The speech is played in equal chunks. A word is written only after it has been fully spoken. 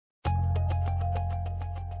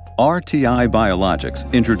RTI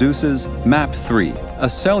Biologics introduces MAP3, a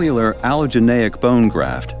cellular allogeneic bone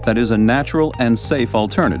graft that is a natural and safe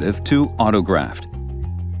alternative to autograft.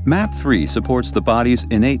 MAP3 supports the body's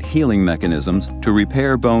innate healing mechanisms to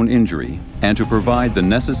repair bone injury and to provide the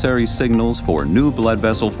necessary signals for new blood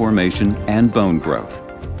vessel formation and bone growth.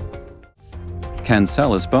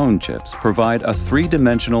 Cancellous bone chips provide a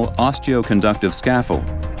three-dimensional osteoconductive scaffold.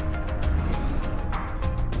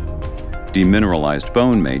 Demineralized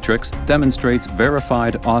bone matrix demonstrates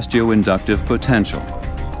verified osteoinductive potential.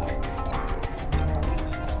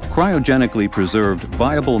 Cryogenically preserved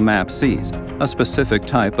viable MAPCs, a specific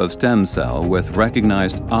type of stem cell with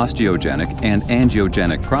recognized osteogenic and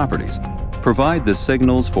angiogenic properties, provide the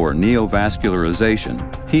signals for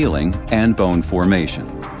neovascularization, healing, and bone formation.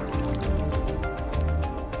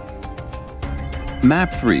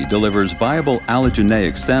 MAP3 delivers viable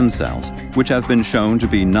allogeneic stem cells which have been shown to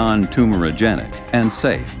be non-tumorigenic and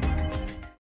safe.